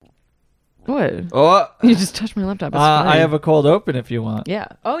What? Oh, You just touched my laptop. It's fine. I have a cold open if you want. Yeah.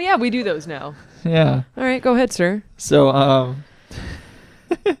 Oh, yeah, we do those now. Yeah. All right, go ahead, sir. So, I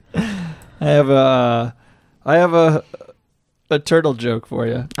have a turtle joke for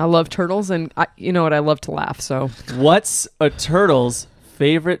you. I love turtles, and you know what? I love to laugh, so. What's a turtle's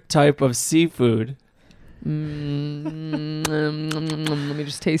favorite type of seafood? Let me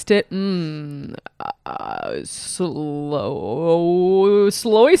just taste it. Slow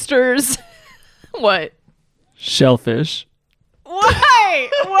oysters. What? Shellfish. Why?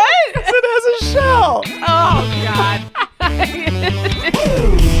 What? It has a shell. Oh, God.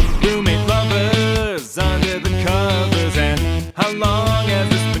 Roommate lovers under the covers, and how long has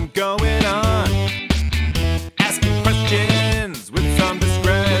this been going on? Asking questions with some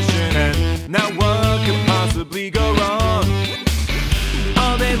discretion, and now what could possibly go wrong?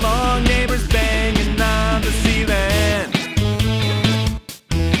 All day long, neighbors banging on the ceiling.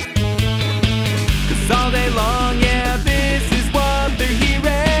 'Cause all day long, yeah, this is what they're hearing.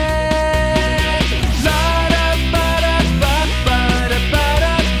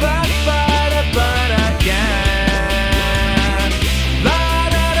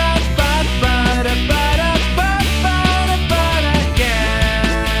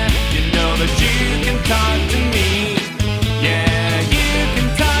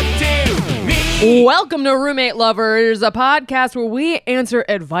 Welcome to Roommate Lovers, a podcast where we answer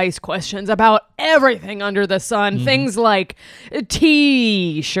advice questions about everything under the sun. Things like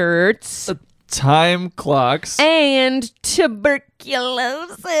t-shirts, Time clocks. and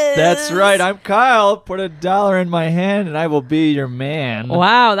tuberculosis. That's right. I'm Kyle. Put $1 in my hand and I will be your man.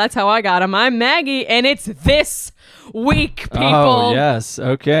 Wow, that's how I got him. I'm Maggie, and it's this week, people. Oh, yes.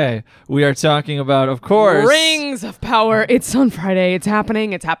 Okay. We are talking about, of course. Rings of Power. It's on Friday. It's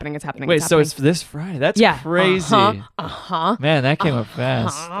happening. It's happening. It's happening. Wait, it's so happening. it's this Friday? That's Yeah. crazy. Uh-huh. Man, that came up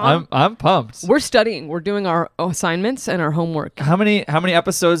fast. I'm pumped. We're studying. We're doing our assignments and our homework. How many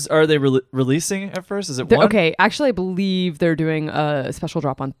episodes are they releasing at first? Is it one? Okay, actually, I believe they're doing a special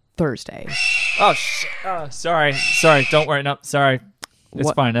drop on Thursday. Oh, sorry. Don't worry. No, sorry. It's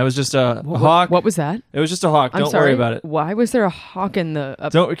What? fine. That was just a hawk. What was that? It was just a hawk. I'm Don't sorry. worry about it. Why was there a hawk in the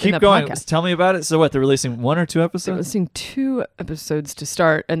Don't in keep the going. podcast? Tell me about it. So what? They're releasing 1 or 2 They're episodes? listening 2 episodes to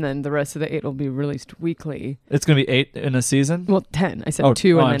start, and then the rest of the 8 will be released weekly. It's gonna be 8 in a season. Well, 10. I said Oh,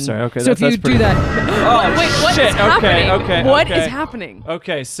 2, oh, and I'm then. sorry. Okay, so if that's you do pretty- that, Oh, wait, what shit. is happening? Okay. What okay. is happening?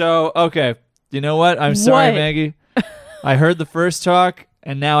 Okay. So You know what? I'm sorry, What? Maggie. I heard the first talk,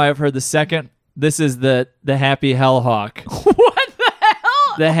 and now I've heard the second. This is the happy hell hawk. What the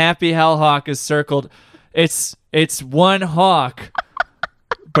hell? The happy hell hawk is circled. It's one hawk,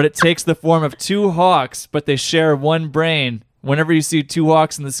 but it takes the form of 2 hawks, but they share one brain. Whenever you see 2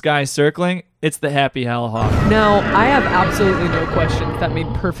 hawks in the sky circling, it's the happy hell hawk. Now, I have absolutely no questions. That made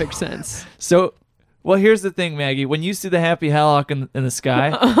perfect sense. So, well, here's the thing, Maggie. When you see the happy hell hawk in the sky,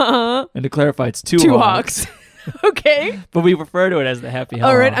 and to clarify, it's 2 2 hawks. hawks. Okay. But we refer to it as the happy hell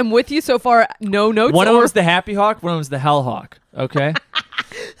All right, hawk. I'm with you so far. No notes. One of or them's the happy hawk, one of them's the hell hawk. Okay?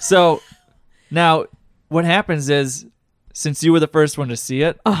 So, now, what happens is, since you were the first one to see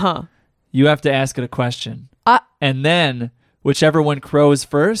it, you have to ask it a question. And then, whichever one crows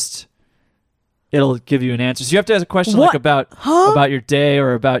first, it'll give you an answer. So you have to ask a question What? like about your day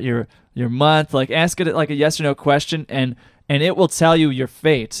or about your month. Like, ask it like a yes or no question, and it will tell you your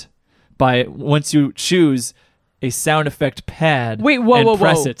fate by once you choose a sound effect pad. Wait, and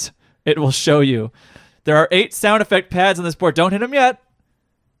press whoa. it. It will show you. There are 8 sound effect pads on this board. Don't hit them yet,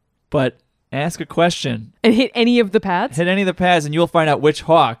 but ask a question. And hit any of the pads? Hit any of the pads, and you'll find out which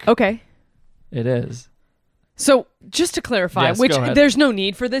hawk Okay. it is. So, just to clarify, Yes, which go ahead. there's no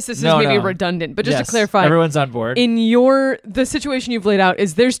need for this. This No, is maybe no. redundant, but just Yes, to clarify, everyone's on board. in the situation you've laid out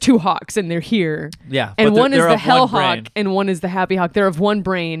is there's 2 hawks and they're here. Yeah, And but one is they're the of hell one hawk brain. and one is the happy hawk. They're of one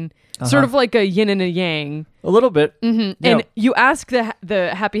brain, sort of like a yin and a yang. A little bit. Mm-hmm. And you ask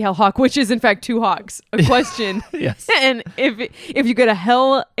the happy hell hawk, which is in fact 2 hawks, a question. Yes. And if you get a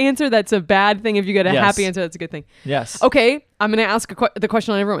hell answer, that's a bad thing. If you get a Yes. happy answer, that's a good thing. Yes. Okay, I'm going to ask the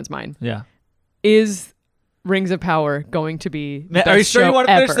question on everyone's mind. Yeah. Is Rings of Power going to be the best Are you sure show you want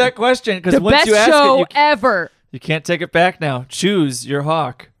to ever? finish that question? Because The once best you ask show it, ever. you can't take it back now. Choose your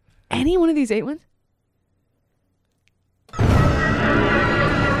hawk. Any one of these 8 ones?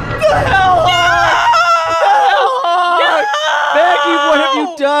 Maggie, what have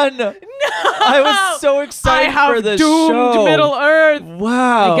you done? No! I was so I excited have for this doomed show. Middle Earth.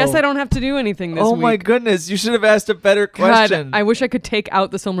 Wow. I guess I don't have to do anything this Oh week. my goodness! You should have asked a better God, question. I wish I could take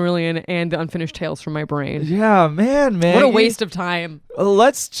out the Silmarillion and the Unfinished Tales from my brain. Yeah, man. What a waste of time.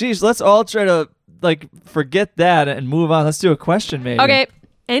 Let's all try to forget that and move on. Let's do a question, maybe. Okay,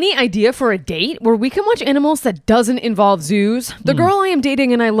 Any idea for a date where we can watch animals that doesn't involve zoos? The girl I am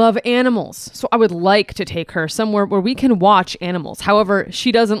dating and I love animals, so I would like to take her somewhere where we can watch animals. However,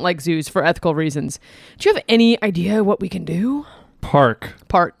 she doesn't like zoos for ethical reasons. Do you have any idea what we can do? Park.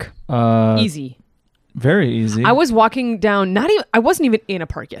 Easy. Very easy. I was walking down, I wasn't even in a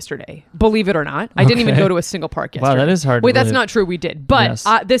park yesterday, believe it or not. I didn't even go to a single park yesterday. Wow, that is hard to Wait, that's believe. not true. We did. But Yes.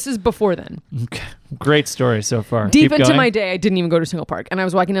 this is before then. Okay. Great story so far. Deep Keep into going. my day, I didn't even go to a single park. And I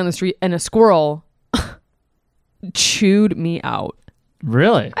was walking down the street and a squirrel chewed me out.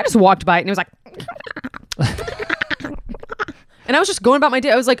 Really? I just walked by it and it was like... And I was just going about my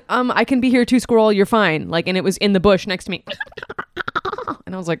day. I was like, I can be here too, squirrel. You're fine. Like, and it was in the bush next to me.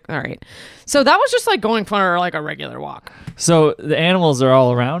 And I was like, all right. So that was just like going for like a regular walk. So the animals are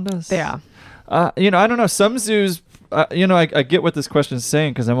all around us? Yeah. I don't know. Some zoos, I get what this question is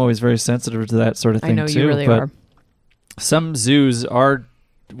saying because I'm always very sensitive to that sort of thing I know too. you really but are. Some zoos are.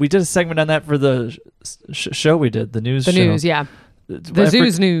 We did a segment on that for the show we did, the news show. The news, yeah. The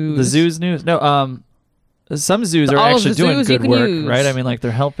zoo's news. The zoo's news. No, some zoos are All of actually the doing zoos you good can work, use. right? I mean, like they're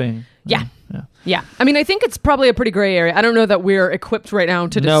helping. Yeah. Yeah. Yeah. I mean, I think it's probably a pretty gray area. I don't know that we're equipped right now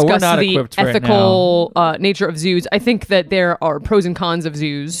to No, we're discuss not the equipped right ethical nature of zoos. I think that there are pros and cons of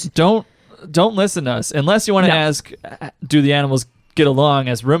zoos. Don't listen to us unless you want to No. ask, do the animals get along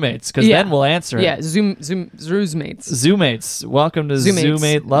as roommates? Because Yeah. then we'll answer it. Yeah, zoos mates. Zoomates. Welcome to Zoomates.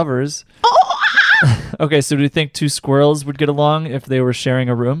 Zoomate lovers. Okay, so do you think two squirrels would get along if they were sharing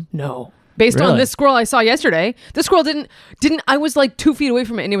a room? No. Based on Really? this squirrel I saw yesterday, the squirrel didn't I was like 2 feet away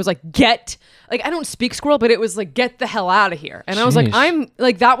from it and it was like, I don't speak squirrel, but it was like, get the hell out of here. And I was like,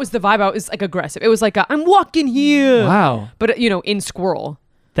 Sheesh. that was the vibe. I was like aggressive. It was like, I'm walking here. Wow. But in squirrel.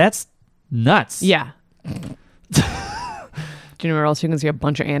 That's nuts. Yeah. Do you know where else you can see a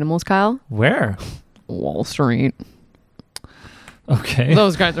bunch of animals, Kyle? Where? Wall Street. Okay.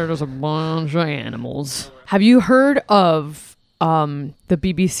 Those guys are just a bunch of animals. Have you heard of the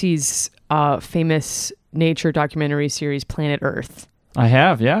BBC's famous nature documentary series Planet Earth? I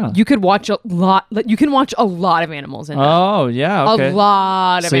have, yeah. You could watch a lot. You can watch a lot of animals in that. Oh, yeah. Okay. A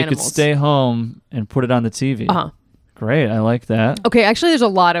lot of so you animals. could stay home and put it on the TV. Uh-huh. Great. I like that. Okay, actually, there's a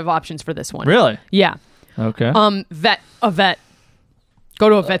lot of options for this one. Really? Yeah. Okay. A vet. Go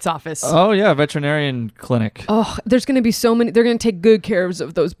to a vet's office. Oh, yeah. Veterinarian clinic. Oh, there's going to be so many. They're going to take good care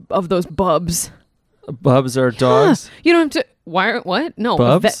of those bubs. Bubs are dogs. You don't have to. Why? What? No.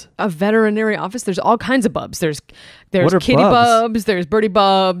 Bubs? A veterinary office. There's all kinds of bubs. There's What are kitty bubs? bubs. There's birdie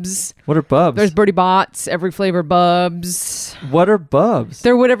bubs. What are bubs? There's birdie bots. Every flavor bubs. What are bubs?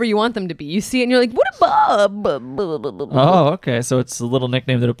 They're whatever you want them to be. You see it and you're like, what a bub. Oh, okay. So it's a little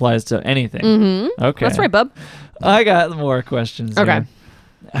nickname that applies to anything. Mm-hmm. Okay. That's right, bub. I got more questions. Okay. Here.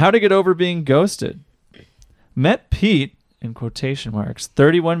 How to get over being ghosted. Met Pete, in quotation marks,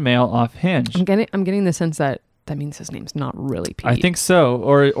 31 male off Hinge. I'm getting the sense that means his name's not really Pete. I think so.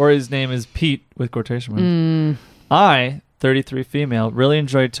 Or his name is Pete with quotation marks. I, 33 female, really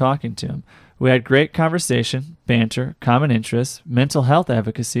enjoyed talking to him. We had great conversation, banter, common interests, mental health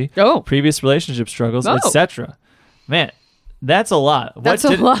advocacy, previous relationship struggles, etc. Man, that's a lot. That's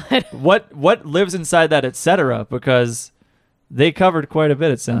a lot. What lives inside that etc.? Because they covered quite a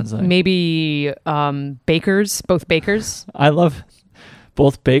bit, it sounds like. Maybe bakers, both bakers. I love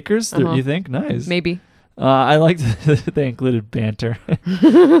both bakers, you think? Nice. Maybe. I like that they included banter.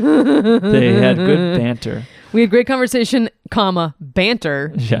 They had good banter. We had great conversation,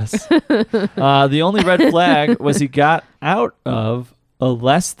 banter. Yes. The only red flag was he got out of a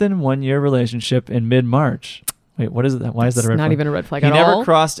less than 1 year relationship in mid-March. Wait, what is that? Why is that a red flag? Not even a red flag He at never all.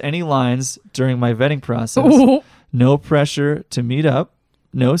 crossed any lines during my vetting process. No pressure to meet up.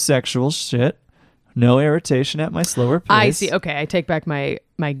 No sexual shit. No irritation at my slower pace. I see. Okay, I take back my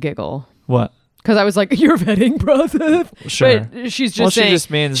giggle. What? Because I was like, "You're vetting process." Sure. But she's just Well, saying. she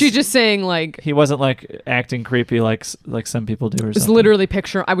just means she's just saying like. He wasn't like acting creepy like some people do or It's something. literally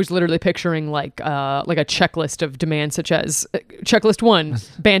I was literally picturing like a checklist of demands such as checklist 1,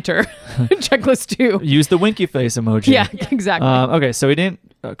 banter, checklist 2. Use the winky face emoji. Yeah, exactly. Okay, so he didn't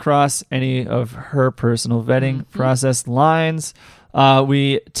cross any of her personal vetting process lines.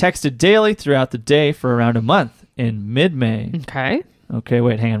 We texted daily throughout the day for around a month in mid-May. Okay. Okay,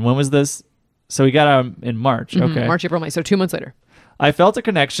 wait, hang on. When was this? So we got out in March. Okay. March, April, May. So 2 months later. I felt a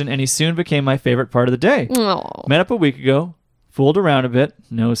connection, and he soon became my favorite part of the day. Oh. Met up a week ago, fooled around a bit,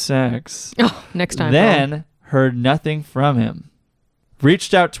 no sex. Oh, next time. Then heard nothing from him.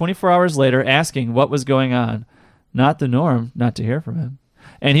 Reached out 24 hours later asking what was going on. Not the norm not to hear from him.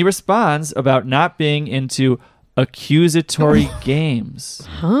 And he responds about not being into accusatory games.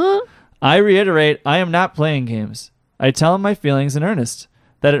 Huh? I reiterate, I am not playing games. I tell him my feelings in earnest.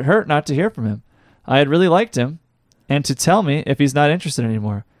 that it hurt not to hear from him. I had really liked him, and to tell me if he's not interested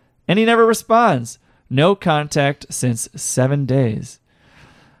anymore. And he never responds. No contact since 7 days.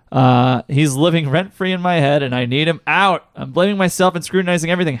 He's living rent-free in my head, and I need him out. I'm blaming myself and scrutinizing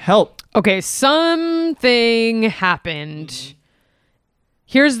everything. Help. Okay, something happened.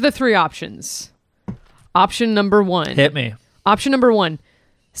 Here's the 3 options. Option number 1. Hit me. Option number 1.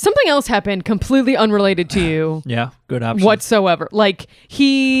 Something else happened completely unrelated to you. Yeah, good option. Whatsoever. Like,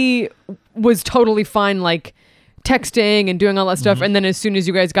 he was totally fine, like, texting and doing all that stuff, and then as soon as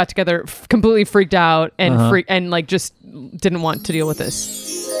you guys got together, completely freaked out and and like just didn't want to deal with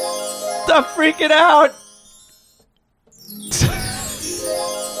this. Stop freaking out.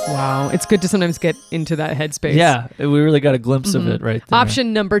 Wow, it's good to sometimes get into that headspace. Yeah, we really got a glimpse of it right there.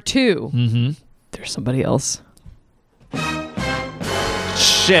 Option number 2. Mm-hmm. There's somebody else.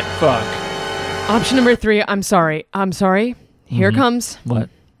 Shit, fuck. Option number 3. I'm sorry. Here it comes. What?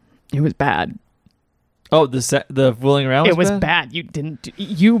 It was bad. Oh, the fooling around was It was bad? bad. You didn't.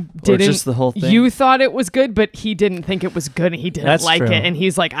 Or just the whole thing? You thought it was good, but he didn't think it was good, and he didn't That's like true. it, and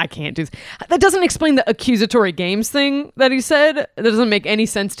he's like, I can't do this. That doesn't explain the accusatory games thing that he said. That doesn't make any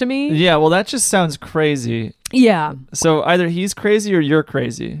sense to me. Yeah, well, that just sounds crazy. Yeah. So either he's crazy or you're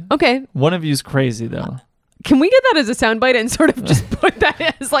crazy. Okay. One of you's crazy, though. Can we get that as a soundbite and sort of just put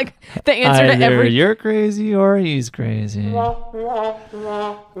that as like the answer Either to every? you're crazy or he's crazy. Is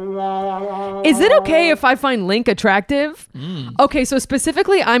it okay if I find Link attractive? Okay, so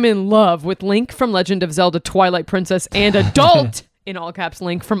specifically, I'm in love with Link from Legend of Zelda: Twilight Princess and adult in all caps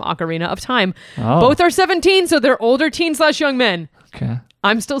Link from Ocarina of Time. Oh. Both are 17, so they're older teen/young men. Okay.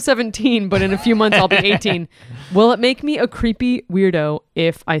 I'm still 17, but in a few months I'll be 18. Will it make me a creepy weirdo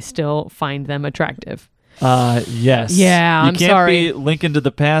if I still find them attractive? Yes. Yeah, you I'm can't sorry. be linking to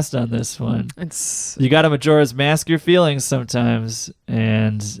the past on this one. It's You got to Majora's mask your feelings sometimes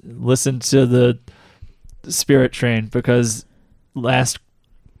and listen to the Spirit Train because last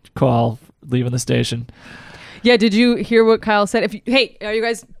call leaving the station. yeah. Did you hear what Kyle said? Hey, are you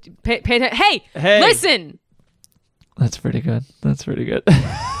guys pay attention? Hey, listen. That's pretty good.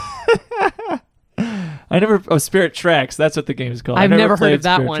 I never. Oh, Spirit Tracks. That's what the game's called. I've never heard played of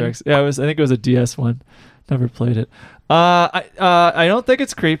that Spirit one. Tracks. Yeah, I think it was a DS one. Never played it. I don't think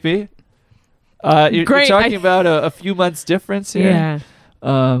it's creepy. You're Great. talking about a few months difference here.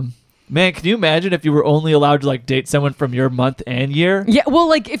 Yeah. Man, can you imagine if you were only allowed to like date someone from your month and year? Yeah. Well,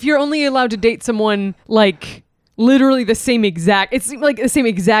 like if you're only allowed to date someone like literally the same exact, it's like the same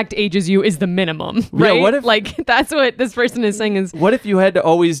exact age as you is the minimum, right? what if- like that's what this person is saying is What if you had to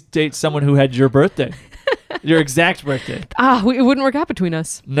always date someone who had your birthday? Your exact birthday. it wouldn't work out between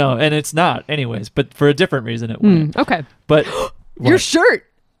us. No, and it's not anyways, but for a different reason it would. Okay. But Your what? shirt.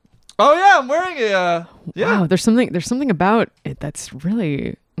 Oh yeah, I'm wearing a yeah. Wow. There's something about it that's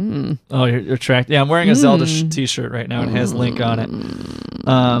really. Oh, you're tracked. Yeah, I'm wearing a Zelda t-shirt right now. It has Link on it.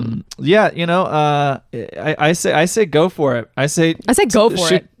 Yeah, you know, I say go for it. I say go for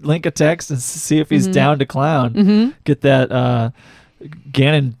shoot it. Link a text and see if he's down to clown. Get that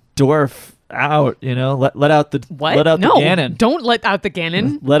Ganondorf out. You know, let out the What? let out no, the Ganon. don't let out the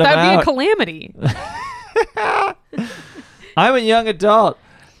Ganon. Let him that would be out. a calamity. I'm a young adult,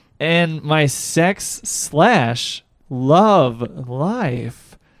 and my sex/love life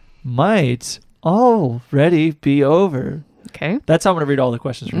might already be over. Okay. That's how I'm going to read all the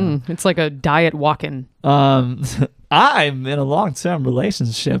questions right now. It's like a diet walk-in. I'm in a long-term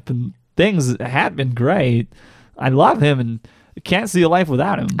relationship, and things have been great. I love him, and can't see a life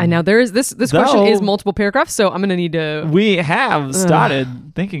without him. I know there is this question is multiple paragraphs, so I'm going to need to. We have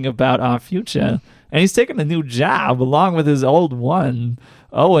started thinking about our future, and he's taking a new job along with his old one,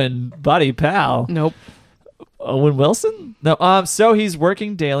 Owen, buddy pal. Nope. Owen Wilson? No. So he's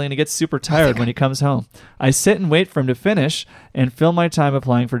working daily and he gets super tired when he comes home. I sit and wait for him to finish and fill my time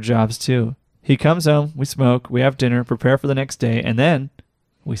applying for jobs too. He comes home, we smoke, we have dinner, prepare for the next day, and then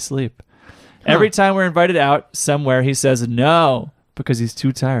we sleep. Every time we're invited out somewhere, he says no because he's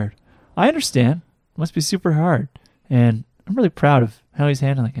too tired. I understand. It must be super hard. And I'm really proud of how he's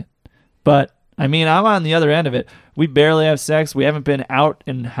handling it. But I mean, I'm on the other end of it. We barely have sex. We haven't been out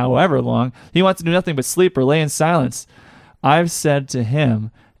in however long. He wants to do nothing but sleep or lay in silence. I've said to him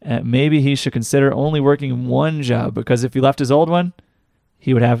maybe he should consider only working one job because if he left his old one,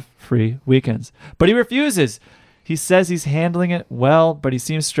 he would have free weekends. But he refuses. He says he's handling it well, but he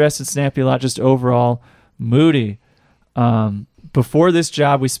seems stressed and snappy a lot, just overall moody. Before this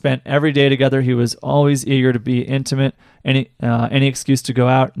job, we spent every day together. He was always eager to be intimate, any excuse to go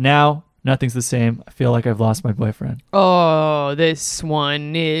out. Now, Nothing's the same. I feel like I've lost my boyfriend. Oh, this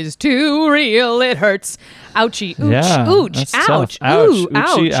one is too real. It hurts. Ouchie. Ooch. Yeah, Ouch. that's Ouch. tough. Ouch. Ooh.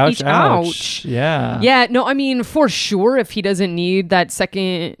 Oochie, Ouch. ouch, ouch. Yeah. Yeah, no, I mean, for sure, if he doesn't need that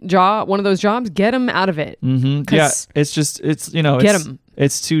second job, one of those jobs, get him out of it. Mm-hmm. Yeah. 'Cause It's Get him.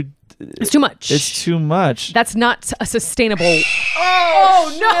 It's too much. It's too much. That's not a sustainable.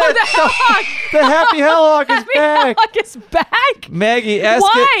 Oh no, the hellhawk! The happy hellhawk is back. Hellhawk is back. Maggie,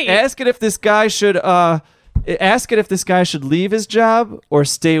 Why? ask it if this guy should leave his job or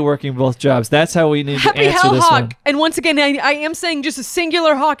stay working both jobs. That's how we need Happy to answer this one. hellhawk. And once again, I am saying just a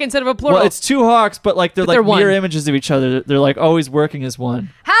singular hawk instead of a plural. Well, it's two hawks, but like they're But they're like mirror one. images of each other. They're like always working as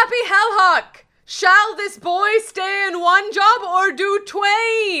one. Happy hellhawk. Shall this boy stay in one job or do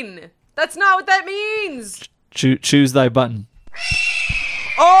twain? That's not what that means. Choose thy button.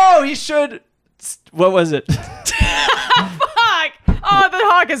 Oh, he should. What was it? Fuck. Oh, the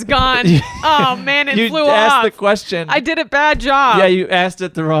hawk is gone. Oh man, it You flew asked off. the question. I did a bad job. Yeah, you asked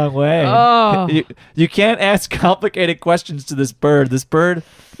it the wrong way. Oh. You can't ask complicated questions to this bird. This bird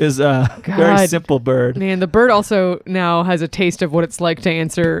is a very God. simple bird. Man, the bird also now has a taste of what it's like to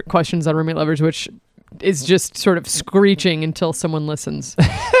answer questions on Roommate Lovers, which is just sort of screeching until someone listens.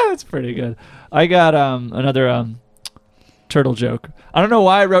 That's pretty good. I got another turtle joke. I don't know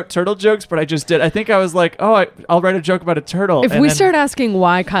why I wrote turtle jokes, but I just did. I think I was like, I'll write a joke about a turtle. If and we then- start asking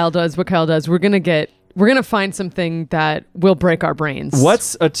why Kyle does what Kyle does, we're gonna find something that will break our brains.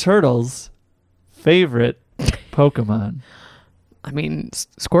 What's a turtle's favorite Pokemon? I mean,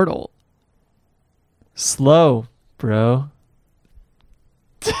 Squirtle. Slow, bro.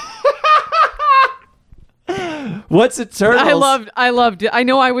 What's a turtle? I loved it. I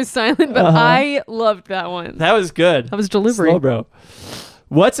know I was silent, but I loved that one. That was good. That was delivery. Slow, bro.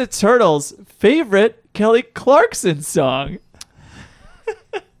 What's a turtle's favorite Kelly Clarkson song?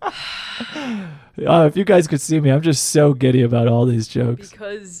 If you guys could see me, I'm just so giddy about all these jokes.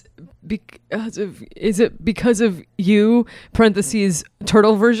 Because of you, parentheses,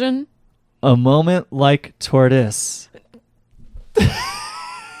 turtle version? A moment like tortoise.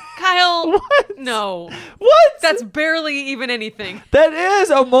 Kyle, no. What? That's barely even anything. That is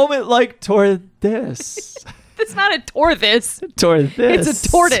a moment like tortoise. It's not a tortoise. Tortoise. It's a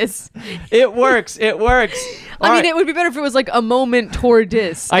tortoise. It works. It works. I mean, it would be better if it was like a moment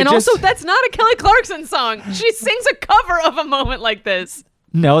tortoise. And just- also, that's not a Kelly Clarkson song. She sings a cover of a moment like this.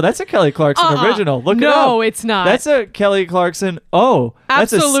 No, that's a Kelly Clarkson original. Look it up. No, it's not. That's a Kelly Clarkson. Oh,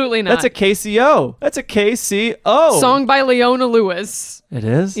 Absolutely not. That's a KCO. That's a KCO. Song by Leona Lewis. It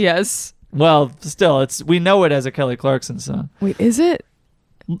is. Yes. Well, still, we know it as a Kelly Clarkson song. Wait, is it?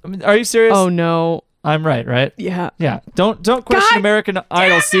 I mean, are you serious? Oh no. I'm right? Yeah. Yeah. Don't question God American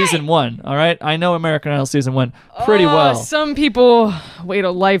Idol season 1. All right. I know American Idol season 1 pretty well. Some people wait a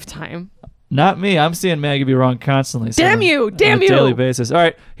lifetime. Not me. I'm seeing Maggie be wrong constantly. so Damn you! on Damn a you! daily basis. All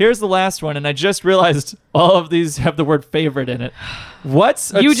right. Here's the last one, and I just realized all of these have the word favorite in it.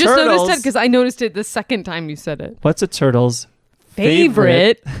 What's a You just turtle's, noticed it because I noticed it the second time you said it. What's a turtle's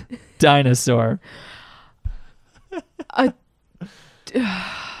Favorite. dinosaur? A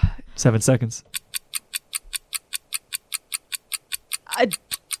 7 seconds.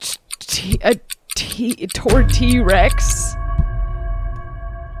 T-Rex.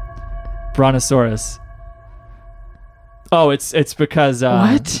 Brontosaurus. Oh, it's because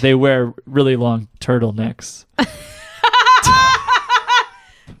What? they wear really long turtlenecks.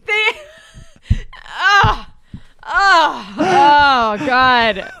 Oh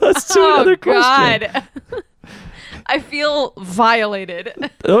God. Let's do another question. God. I feel violated.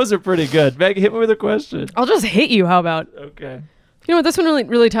 Those are pretty good. Maggie, hit me with a question. I'll just hit you. How about? Okay. You know what? This one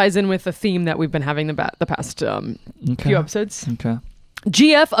really ties in with the theme that we've been having the past few episodes. Okay.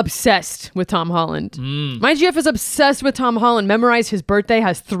 GF obsessed with Tom Holland. My GF is obsessed with Tom Holland. Memorized his birthday,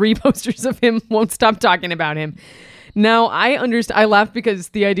 has 3 posters of him, won't stop talking about him. Now, I understand. I laughed because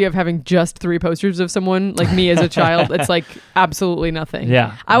the idea of having just 3 posters of someone, like me as a child, it's like absolutely nothing.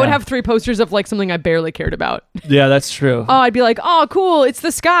 Yeah, I would yeah. have 3 posters of like something I barely cared about. Yeah, that's true. Oh, I'd be like, oh, cool, it's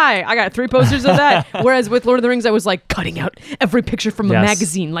the sky. I got 3 posters of that. Whereas with Lord of the Rings, I was like cutting out every picture from a Yes.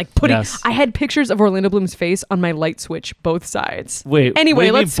 magazine, like putting. Yes. I had pictures of Orlando Bloom's face on my light switch, both sides. Wait, Anyway, what do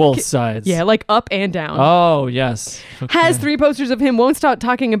you mean let's both sides? Yeah, like up and down. Oh, yes. Okay. Has 3 posters of him, won't stop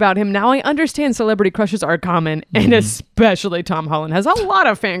talking about him. Now I understand celebrity crushes are common, and especially Tom Holland has a lot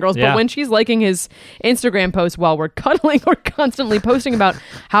of fangirls. Yeah. But when she's liking his Instagram post while we're cuddling or constantly posting about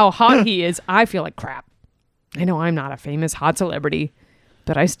how hot he is, I feel like crap. I know I'm not a famous hot celebrity,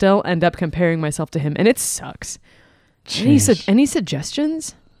 but I still end up comparing myself to him, and it sucks. Any Jeez.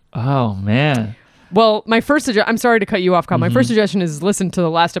 suggestions? Oh, man. Well, my first suggestion, I'm sorry to cut you off, Kyle. My first suggestion is listen to the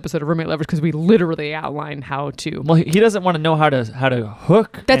last episode of Roommate Lovers because we literally outline how to. Well, he doesn't want to know how to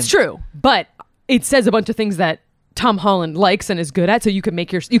hook. That's true, but it says a bunch of things that Tom Holland likes and is good at, so you could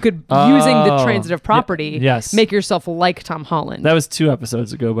using the transitive property, yes, make yourself like Tom Holland. That was 2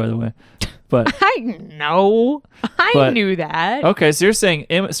 episodes ago, by the way. But I knew that. Okay, so you're saying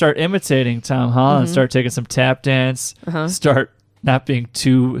start imitating Tom Holland, start taking some tap dance, start not being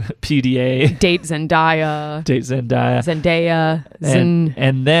too PDA. Date Zendaya.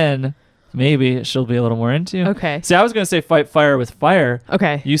 And then maybe she'll be a little more into you. Okay. See, I was going to say fight fire with fire.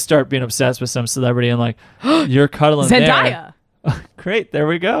 Okay. You start being obsessed with some celebrity and like, you're cuddling Zendaya. There. Great, there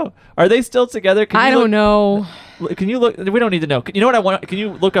we go. Are they still together? I don't know. Can you look? We don't need to know. You know what I want? Can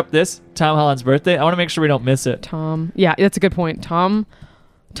you look up this Tom Holland's birthday? I want to make sure we don't miss it. Yeah, that's a good point. Tom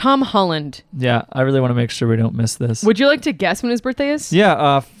Holland. Yeah, I really want to make sure we don't miss this. Would you like to guess when his birthday is?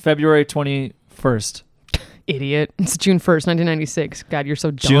 Yeah, February 21st. Idiot. It's June 1st, 1996. God, you're so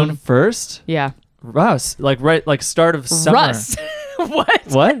dumb. June 1st? Yeah. Russ, like start of summer. Russ.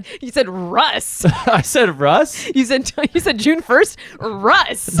 What? You said Russ. I said Russ? You said June 1st?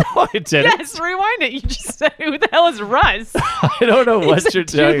 Russ. No, I didn't. Yes, rewind it. You just said, who the hell is Russ? I don't know what you're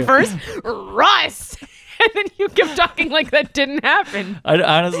talking about. June 1st? Russ. And then you kept talking like that didn't happen. I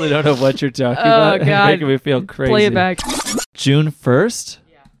honestly don't know what you're talking about. Oh, God. You're making me feel crazy. Play it back. June 1st?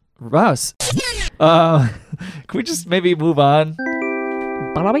 Yeah. Russ. Can we just maybe move on?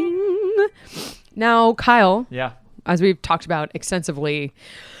 Ba-da-bing. Now, Kyle. Yeah. As we've talked about extensively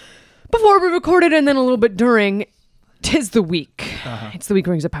before we recorded and then a little bit during, 'tis the week. It's the week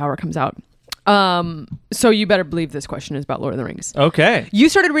Rings of Power comes out. So you better believe this question is about Lord of the Rings. Okay. You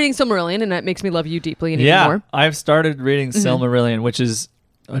started reading Silmarillion, and that makes me love you deeply and even more. I've started reading Silmarillion, which is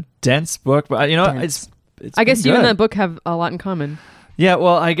a dense book, but it's I guess you good. and that book have a lot in common. Yeah,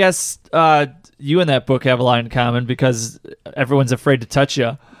 well, I guess you and that book have a lot in common because everyone's afraid to touch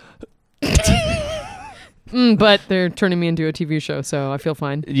you. But they're turning me into a TV show, so I feel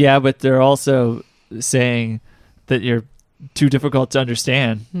fine. Yeah, but they're also saying that you're too difficult to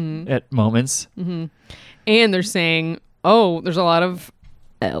understand at moments. Mm-hmm. And they're saying, oh, there's a lot of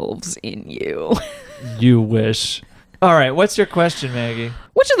elves in you. You wish. All right, what's your question, Maggie?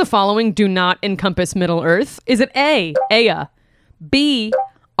 Which of the following do not encompass Middle Earth? Is it A, Aya, B,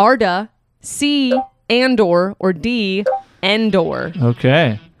 Arda, C, Andor, or D, Endor?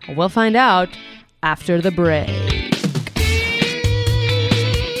 Okay. We'll find out after the break.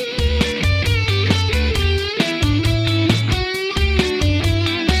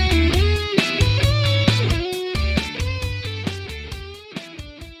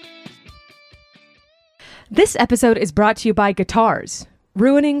 This episode is brought to you by Guitars,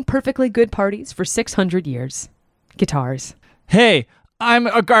 ruining perfectly good parties for 600 years. Guitars. Hey, I'm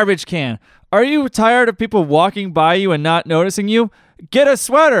a garbage can. Are you tired of people walking by you and not noticing you? Get a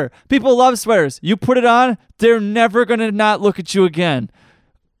sweater. People love sweaters. You put it on, they're never going to not look at you again.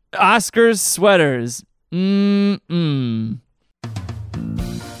 Oscar's sweaters. Do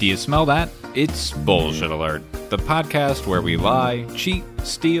you smell that? It's Bullshit Alert, the podcast where we lie, cheat,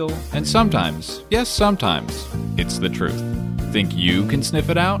 steal, and sometimes, yes, sometimes, it's the truth. Think you can sniff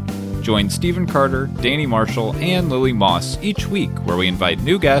it out? Join Stephen Carter, Danny Marshall, and Lily Moss each week where we invite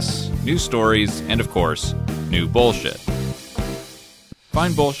new guests, new stories, and of course, new bullshit.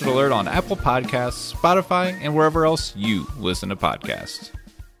 Find Bullshit Alert on Apple Podcasts, Spotify, and wherever else you listen to podcasts.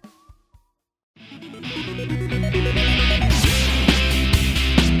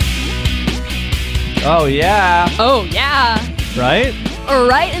 Oh, yeah. Oh, yeah. Right?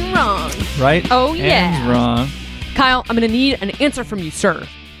 Right and wrong. Right? Oh, yeah. And wrong. Kyle, I'm going to need an answer from you, sir.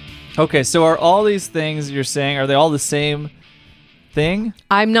 Okay, so are all these things you're saying, are they all the same thing?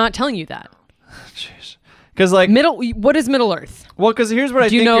 I'm not telling you that. Jeez. Because like what is Middle Earth? Well, because here's what I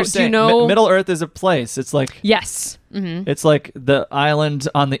think you're saying. Do you know? Middle Earth is a place. It's like Yes. Mm-hmm. It's like the island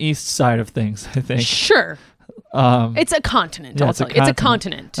on the east side of things, I think. Sure. It's a continent. Yeah, It's a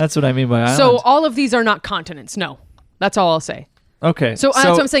continent. That's what I mean by island. So all of these are not continents. No, that's all I'll say. Okay. So that's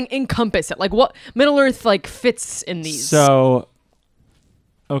what I'm saying. Encompass it. Like what Middle Earth like fits in these. So.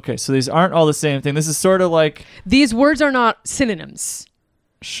 Okay, so these aren't all the same thing. This is sort of like these words are not synonyms.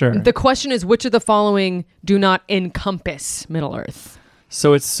 Sure. The question is, which of the following do not encompass Middle Earth?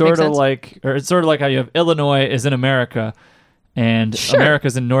 So it's sort of like how you have Illinois is in America, and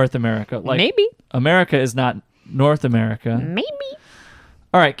America's in North America. Like maybe America is not North America. Maybe.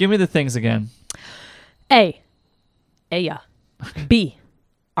 All right, give me the things again. A, Aya. B,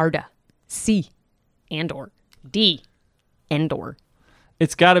 Arda. C, Andor. D, Endor.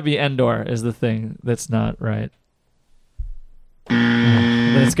 It's got to be Endor is the thing that's not right.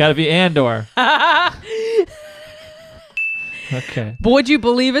 Then it's got to be Andor. Okay. But would you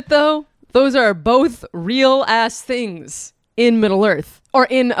believe it though? Those are both real ass things in Middle Earth or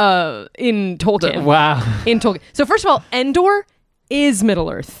in Tolkien. Wow. In Tolkien. So first of all, Endor is Middle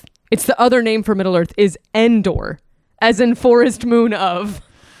Earth. It's the other name for Middle Earth is Endor, as in forest moon of.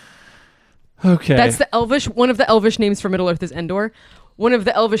 Okay. That's the Elvish. One of the Elvish names for Middle Earth is Endor. One of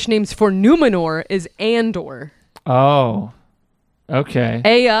the Elvish names for Numenor is Andor. Oh. Okay.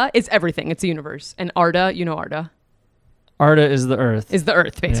 Ea is everything. It's the universe. And Arda, you know Arda, Arda is the Earth. is the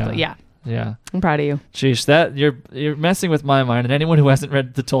Earth, basically. Yeah. Yeah. I'm proud of you. Sheesh, that you're messing with my mind, and anyone who hasn't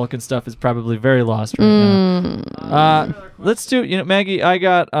read the Tolkien stuff is probably very lost right now. Let's do, Maggie, I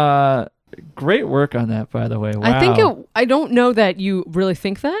got great work on that, by the way. Wow. I don't know that you really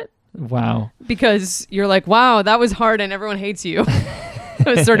think that Wow. because you're like, wow, that was hard and everyone hates you.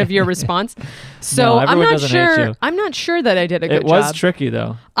 That was sort of your response. So No, I'm everyone not doesn't hate sure. you. I'm not sure that I did a good It was job. tricky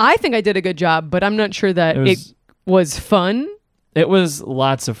though. I think I did a good job, but I'm not sure that it was fun. It was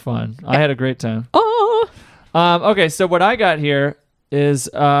lots of fun. I had a great time. Oh. Okay, so what I got here is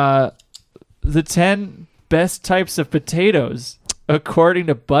the 10 best types of potatoes according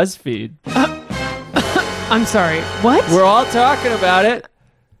to BuzzFeed. I'm sorry. What? We're all talking about it.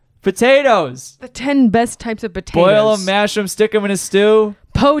 Potatoes. The 10 best types of potatoes. Boil them, mash them, stick them in a stew.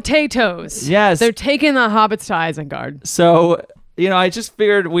 Potatoes. Yes. They're taking the hobbits to Isengard. So, I just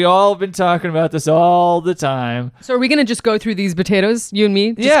figured we all have been talking about this all the time. So are we going to just go through these potatoes, you and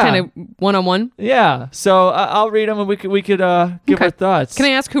me? Just Yeah. kind of one-on-one? Yeah. So I'll read them and we could give Okay. our thoughts. Can I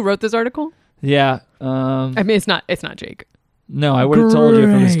ask who wrote this article? Yeah. I mean, it's not Jake. No, I would have told you if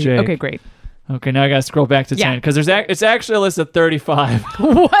it was Great. Jake. Okay, great. Okay, now I got to scroll back to 10 because it's actually a list of 35.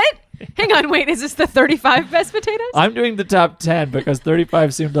 What? Hang on, wait. Is this the 35 best potatoes? I'm doing the top 10 because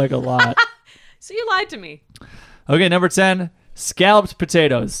 35 seemed like a lot. So you lied to me. Okay, number 10, scalloped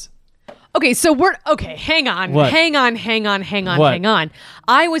potatoes. Okay, so hang on. What? Hang on. What?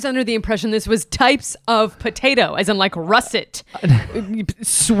 I was under the impression this was types of potato, as in like russet,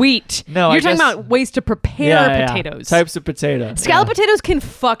 sweet. No, You're I talking guess- about ways to prepare Yeah. potatoes. Types of potato. Scallop Yeah. potatoes can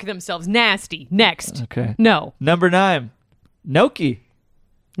fuck themselves. Nasty. Next. Okay. No. Number 9, gnocchi.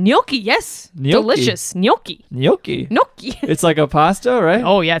 Gnocchi, yes. Gnocchi. Delicious. Gnocchi. Gnocchi. Gnocchi. It's like a pasta, right?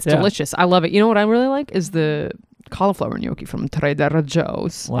 Oh, yeah, it's delicious. I love it. You know what I really like is the cauliflower gnocchi from Trader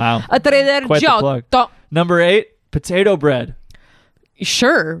Joe's. Wow. A Trader Quite the Joe's. plug. Number 8, potato bread.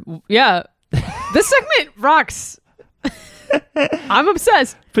 Sure. Yeah. This segment rocks. I'm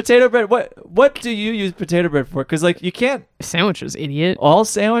obsessed. Potato bread. What do you use potato bread for? Because you can't Sandwiches, idiot. all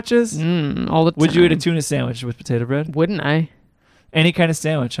sandwiches. All the time. Would you eat a tuna sandwich with potato bread? Wouldn't I? Any kind of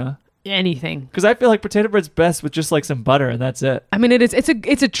sandwich, huh? Anything. Because I feel like potato bread's best with just some butter and that's it. I mean, it's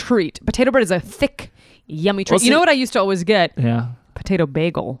a treat. Potato bread is a thick, yummy treat. Well, You know what I used to always get? Yeah. Potato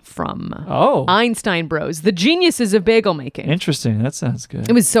bagel from Oh. Einstein Bros, the geniuses of bagel making. Interesting. That sounds good.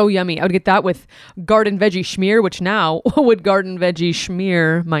 It was so yummy. I would get that with garden veggie schmear, which now would garden veggie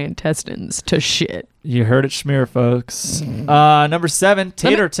schmear my intestines to shit. You heard it, schmear, folks. Number 7,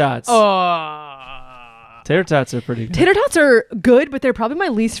 tater tots. Tater tots are pretty good. Tater tots are good, but they're probably my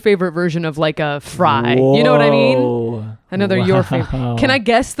least favorite version of like a fry. You know what I mean? Whoa. I know they're your favorite. Wow. Can I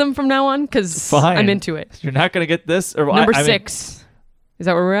guess them from now on? Because Fine. I'm into it. You're not going to get this? Or Number I mean, 6. Is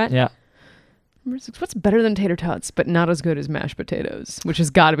that where we're at? Yeah. Number 6. What's better than tater tots, but not as good as mashed potatoes, which has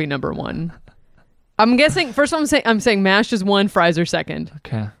got to be number 1. I'm guessing. First, I'm saying mashed is 1, fries are 2nd.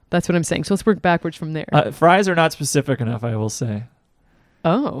 Okay. That's what I'm saying. So let's work backwards from there. Fries are not specific enough, I will say.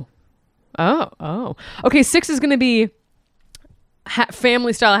 Oh. Okay, 6 is going to be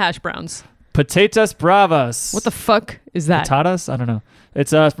family style hash browns. Patatas bravas. What the fuck is that? Patatas? I don't know.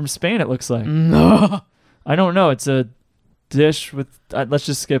 It's from Spain, it looks like. No. I don't know. It's a dish with... let's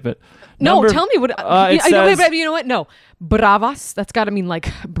just skip it. No, tell me what... it wait, you know what? No. Bravas, that's got to mean like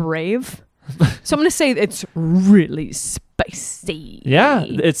brave. So I'm going to say it's really spicy. Yeah,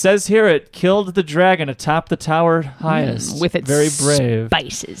 it says here it killed the dragon atop the tower highest. With its very brave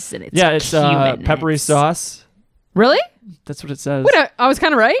spices and its Yeah, it's cumin peppery and its- sauce. Really? That's what it says. Wait, I was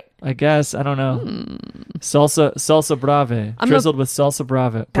kind of right? I guess. I don't know. Salsa brave. Drizzled with salsa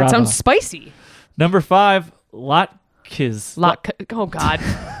brave. That Brava. sounds spicy. Number 5, latkes. Oh, God.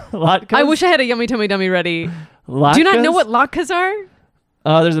 Latkes? I wish I had a yummy tummy dummy ready. Latkes? Do you not know what latkes are?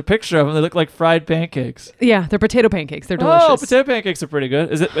 There's a picture of them. They look like fried pancakes. Yeah, they're potato pancakes. They're delicious. Oh, potato pancakes are pretty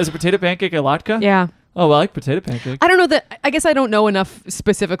good. Is a potato pancake a latke? Yeah. Oh, well, I like potato pancakes. I don't know that. I guess I don't know enough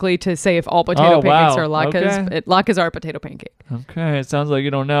specifically to say if all potato pancakes wow. are latkes. Okay. Latkes are a potato pancake. Okay, it sounds like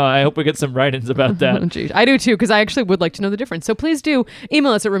you don't know. I hope we get some write-ins about Oh, that. geez. I do too, because I actually would like to know the difference. So please do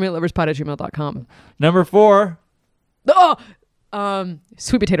email us at roommateloverspod@gmail.com. Number 4, Oh,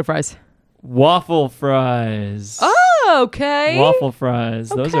 sweet potato fries. waffle fries. Oh, Okay. Waffle fries.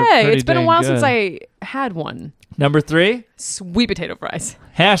 Those are Okay. pretty It's been a dang while good. since I had one. Number 3, Sweet potato fries.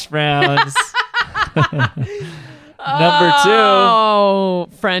 hash browns. Number 2, Oh,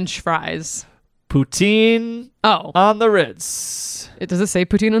 French fries. poutine Oh, on the Ritz. does it say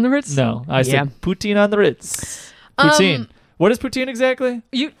poutine on the Ritz? No, I Yeah. said poutine on the Ritz. Poutine. What is poutine exactly?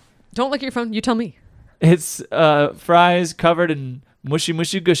 You don't look at your phone. You tell me. It's fries covered in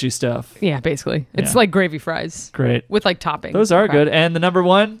mushy gushy stuff. Yeah, basically. It's Yeah. like gravy fries Great. with like toppings. Those are Crap. good. And the number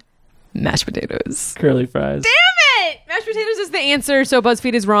 1, Mashed potatoes. curly fries. Damn it! Mashed potatoes is the answer, so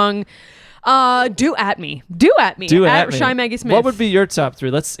BuzzFeed is wrong. Do at me. Do at me. Do at me. Shy Maggie Smith. What would be your top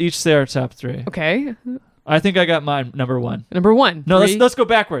 3? Let's each say our top 3. Okay. I think I got mine. Number 1. Number 1. No, Three. let's go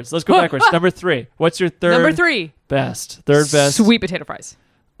backwards. Let's go backwards. Number 3. What's your third? Number 3. Best. Third best. Sweet potato fries.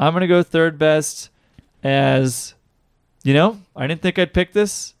 I'm gonna go third best. As you know, I didn't think I'd pick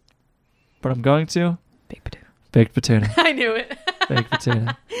this, but I'm going to. Baked potato. Baked potato. I knew it. Baked potato.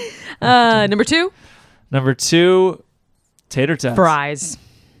 Number 2. Number 2, tater tots. Fries.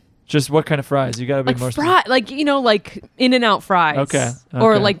 Just what kind of fries? You gotta be Like more fry, like like In-N-Out fries. Okay,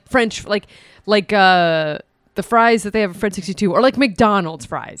 Or okay. like French, like the fries that they have at Fred 62, or like McDonald's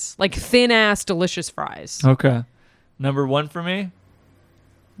fries, like thin ass delicious fries. Okay. Number 1 for me,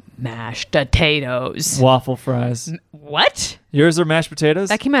 Mashed potatoes. waffle fries. What? Yours are mashed potatoes?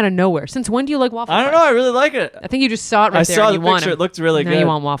 That came out of nowhere. Since when do you like waffle I fries? don't know. I really like it. I think you just saw it right I there. saw and the you want picture. them. It looked really Now good. you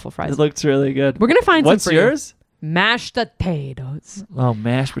want waffle fries. It looked really good. We're gonna find What's some for you. yours? Mashed potatoes. Oh,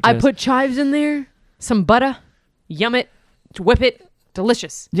 mashed I potatoes. put chives in there, some butter, yum it, whip it,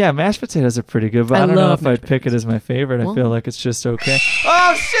 delicious. Yeah, mashed potatoes are pretty good, but I I don't know love if I'd mashed pick it as my favorite. I Well- feel like it's just okay.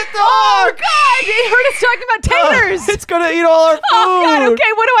 Oh shit! The Oh hog! God! It heard us talking about taters. It's gonna eat all our food. Oh God!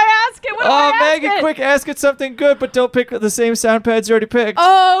 Okay, what do I ask it? What do I ask Maggie, it? quick, ask it something good, but don't pick the same sound pads you already picked.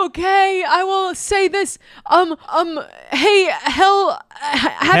 Okay, I will say this. Hey,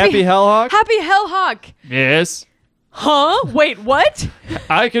 Happy Hellhawk? Happy Hellhawk. Yes, Huh? Wait, what?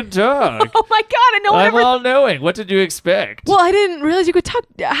 I can talk. Oh my God! I know I'm whatever. all knowing. What did you expect? Well, I didn't realize you could talk.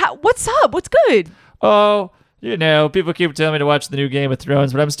 What's up? What's good? Oh, you know, people keep telling me to watch the new Game of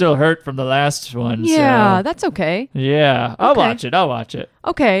Thrones, but I'm still hurt from the last one. Yeah, so. that's okay. Yeah, I'll Okay. watch it. I'll watch it.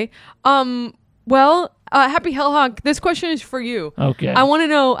 Okay. Well, Happy Hellhawk, this question is for you. Okay. I want to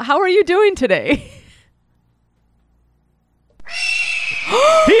know, how are you doing today?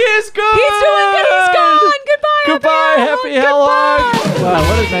 He is good. He's doing good. He's gone. Goodbye. Goodbye, Happy Hellhawk. Wow,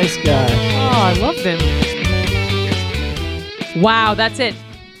 what a nice guy. Oh, I loved him. Wow, that's it.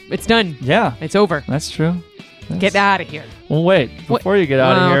 It's done. Yeah, It's over. that's true. Get out of here. Well, wait. Before you get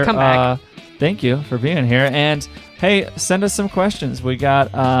out Well, of here, come back. thank you for being here. And hey, send us some questions. We got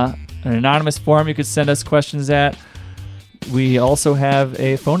an anonymous forum you could send us questions at. We also have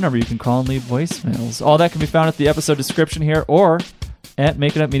a phone number you can call and leave voicemails. All that can be found at the episode description here or at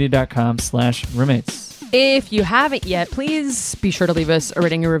makeitupmedia.com/roommates. If you haven't yet, please be sure to leave us a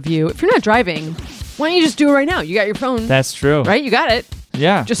rating or review. If you're not driving, why don't you just do it right now? You got your phone, That's true. right? You got it.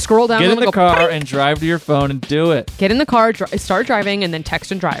 Yeah. Just scroll down. get in and the go, car "Pring." and drive to your phone and do it. Get in the car, start driving, and then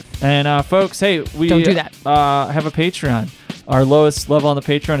text and drive. And folks, hey, we Don't do that. Have a Patreon. Our lowest level on the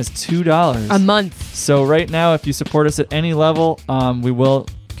Patreon is $2 A month. So right now, if you support us at any level, we will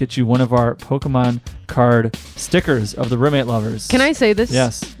get you one of our Pokemon card stickers of the Roommate Lovers. Can I say this?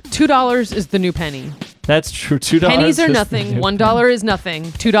 Yes. $2 is the new penny. That's true. $2. Pennies are is the nothing. new $1 is nothing.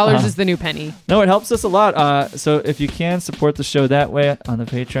 $2 Uh-huh. is the new penny. No, it helps us a lot. So if you can support the show that way on the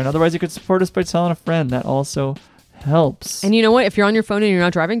Patreon. Otherwise, you could support us by telling a friend. That also helps. And you know what? If you're on your phone and you're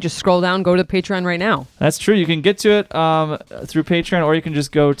not driving, just scroll down, go to Patreon right now. That's true. You can get to it through Patreon, or you can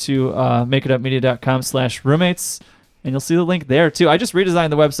just go to makeitupmedia.com/roommates, and you'll see the link there too. I just redesigned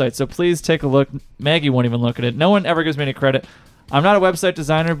the website, so please take a look. Maggie won't even look at it. No one ever gives me any credit. I'm not a website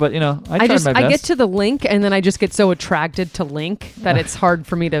designer, but I tried my best. I get to the link and then I just get so attracted to link that it's hard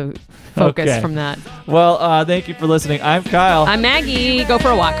for me to focus Okay. from that. Well, thank you for listening. I'm Kyle. I'm Maggie. Go for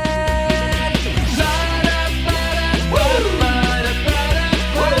a walk.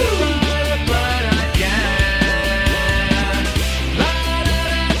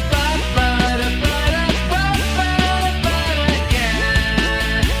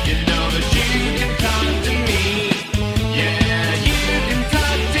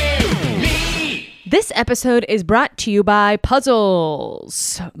 This episode is brought to you by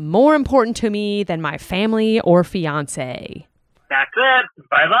puzzles. More important to me than my family or fiance. That's it.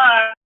 Bye-bye.